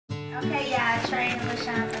Okay, yeah, Trey and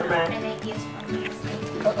LaShawn for opening their gifts from me.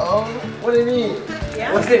 Uh-oh. What it is?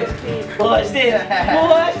 Yeah. What's this? What's this?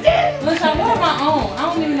 What's this? LaShawn, what am I on? I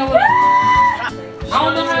don't even know what I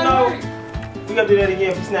don't know how to work. We gonna do that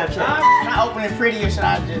again for Snapchat. Should I open it pretty or should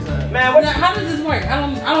I just Man, what? Now, how does this work? I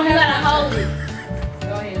don't have You gotta hold it.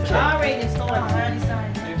 Go ahead. I already started. I already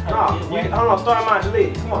started. Hold on, start mine,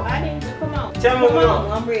 delete. Come on. I didn't. Come on. Tell me what we're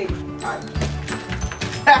on. I'm ready.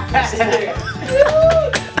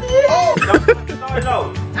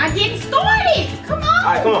 I didn't start it. Come on.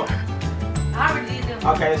 Alright, come on. I already did them.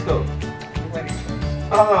 Okay, let's go.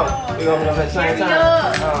 Hold on. We gonna do it at the same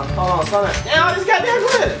time. Hold on, slow down. Damn, I just got that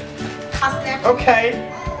good. I'll snap it. Okay.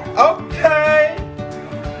 Okay.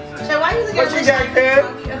 So why you looking What at you this got, shit? kid?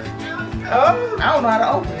 Oh. I don't know how to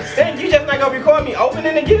open it. Dang, you just not gonna record me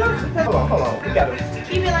opening the gift? Hold on. We gotta.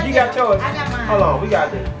 Keep it like You that. got yours. I got mine. Hold on, we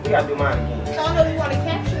gotta do mine again. So I know you want to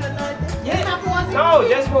capture or not. Yeah. Not for us. No,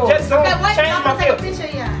 just don't Okay, wait. change I'm my gonna take a filter. picture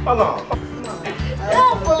of y'all. Hold on.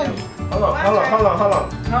 Hold on.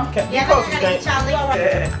 Okay, Yeah, you close I this gotta thing. get y'all links.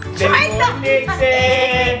 Hey,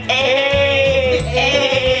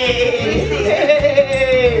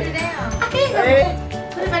 Put it down. I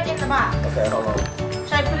can't put it back in the box. Okay, hold on.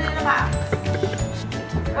 Try to put it in the box.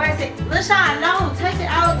 Where is it? LaShawn, no, take it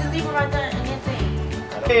out and leave it right there in that thing.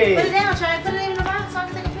 Hey. Put it down, try to put it in the box so I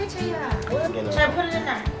can take a picture of y'all. Try to put it in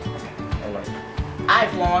there. Alright,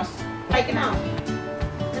 Florence. Take it out.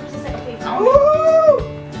 Let me just take a picture. Woo!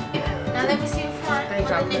 Now let me see the front with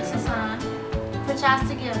the Nixon sign. Put y'all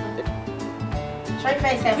together. Try to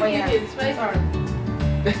face that way out.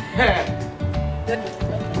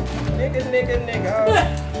 Nigga.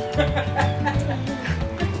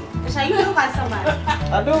 LaShawn, you look like somebody. I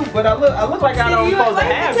do, but I look like I don't supposed to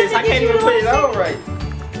have this. I can't even put it on right.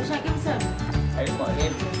 LaShawn, give me some. I just want to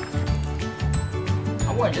get it.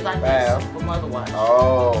 I want just like Wow. this from other watch.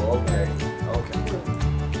 Oh, okay. Okay.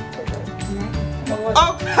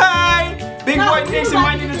 Big boy Dixon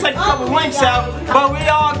might need to take a couple links out, but we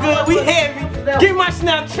all good. We heavy. Give my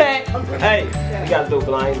Snapchat. Hey, we gotta do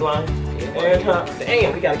blind.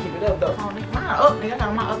 Damn, we gotta keep it up though. Oh, nigga, mine up, nigga. I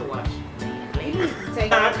got my other watch.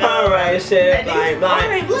 Alright, shit. Blind. No,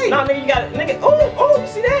 nigga, you got it. Nigga, oh, you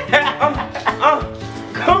see that?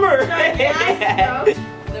 Come here.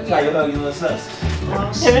 Sorry, you little sus.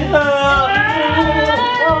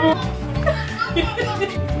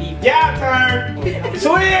 Yeah, turn.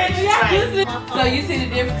 Switch. So you see the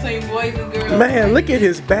difference between boys and girls? Man, look at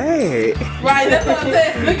his bag. Right, that's what I'm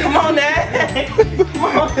saying. Look Come on, Dad. Come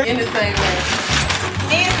on. in the same way.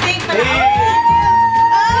 Then think for the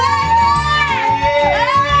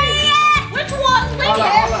Which one's which? Hold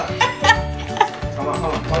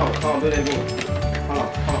on, do that again. Hold on.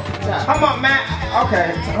 Come on, man. Okay,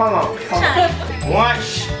 hold on. One.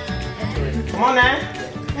 Come on, now.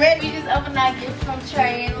 Ready? We just opened that gift from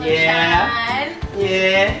Trey and LaShawn.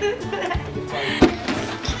 Yeah.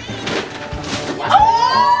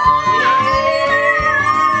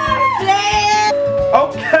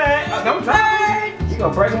 Okay. Don't try. You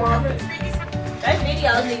gonna break them off it? That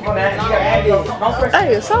video need Come on, now. You gotta add those. Don't press.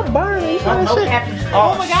 Hey, it's so burning.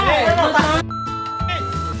 Oh my God.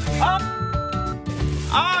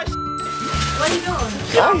 What are you doing?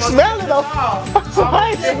 I'm smelling them.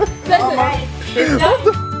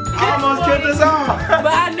 I almost killed this off. But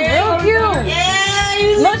I do. Real cute. Yeah,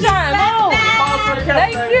 you LaShawn, no.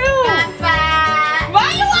 They cute. Why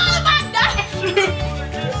you all about that?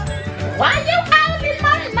 Why you holding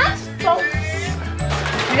my nostrils?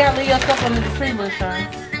 You gotta leave your stuff under the tree, LaShawn.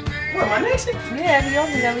 What, my next thing? Yeah, if you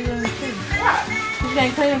open it, you gotta leave it under the tree. You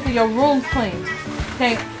can't clean until your room's clean. You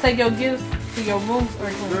can't take your gifts to your room's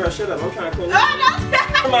are clean. Girl, shut up. I'm trying to clean Oh, up. no.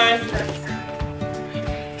 Come on.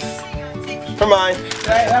 Come on. You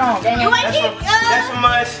ain't keep. That's so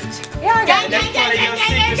much. Yeah, I got it. That's part of your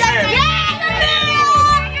secret Santa.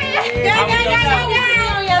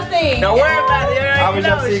 on your thing. Don't worry about it. I was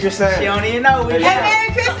your secret Santa. She don't even know. Hey,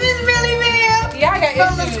 Merry Christmas, Millie Mill. Yeah, I got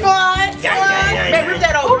From the issues. squad. Man, rip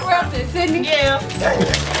that Who over. wrapped it, Sydney? Yeah.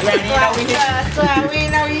 Squad, We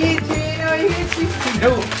ain't know we hit you.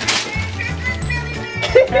 No.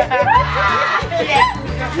 You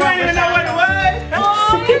don't even know what it was?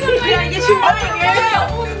 Oh, we gotta get you right,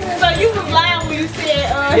 girl. So you was lying when you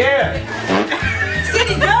said, Yeah.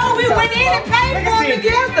 City, no, we went in and paid for it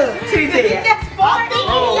together. She said. That's part of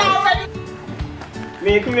it.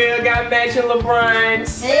 Me and Camille got matching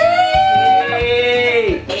LeBrons.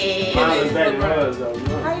 Hey. Hey. Mine was better than hers though.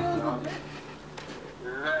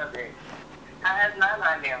 Love it. How's none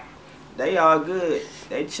on them? They all good.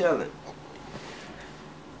 They chilling.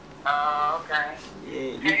 Oh, okay.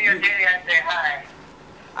 Yeah. Tell your daddy I say hi.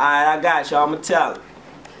 Alright, I got you. I'ma tell him.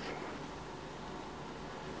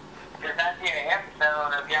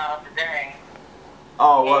 episode of y'all today.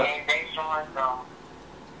 Oh, what? And they showing some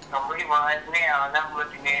reruns now, and I'm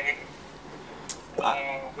looking at it.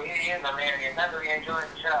 And it is hilarious. I really enjoyed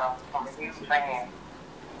the show. I'm a huge fan.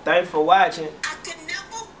 Thanks for watching.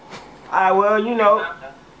 Alright, well, you know,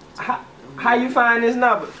 how you find this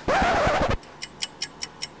number?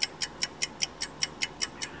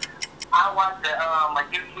 I watched a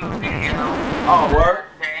YouTube video. Oh, word?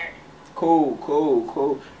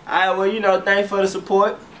 Cool. Alright, well, you know, thanks for the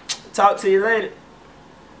support. Talk to you later.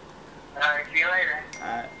 Alright, see you later.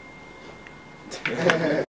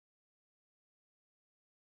 Alright.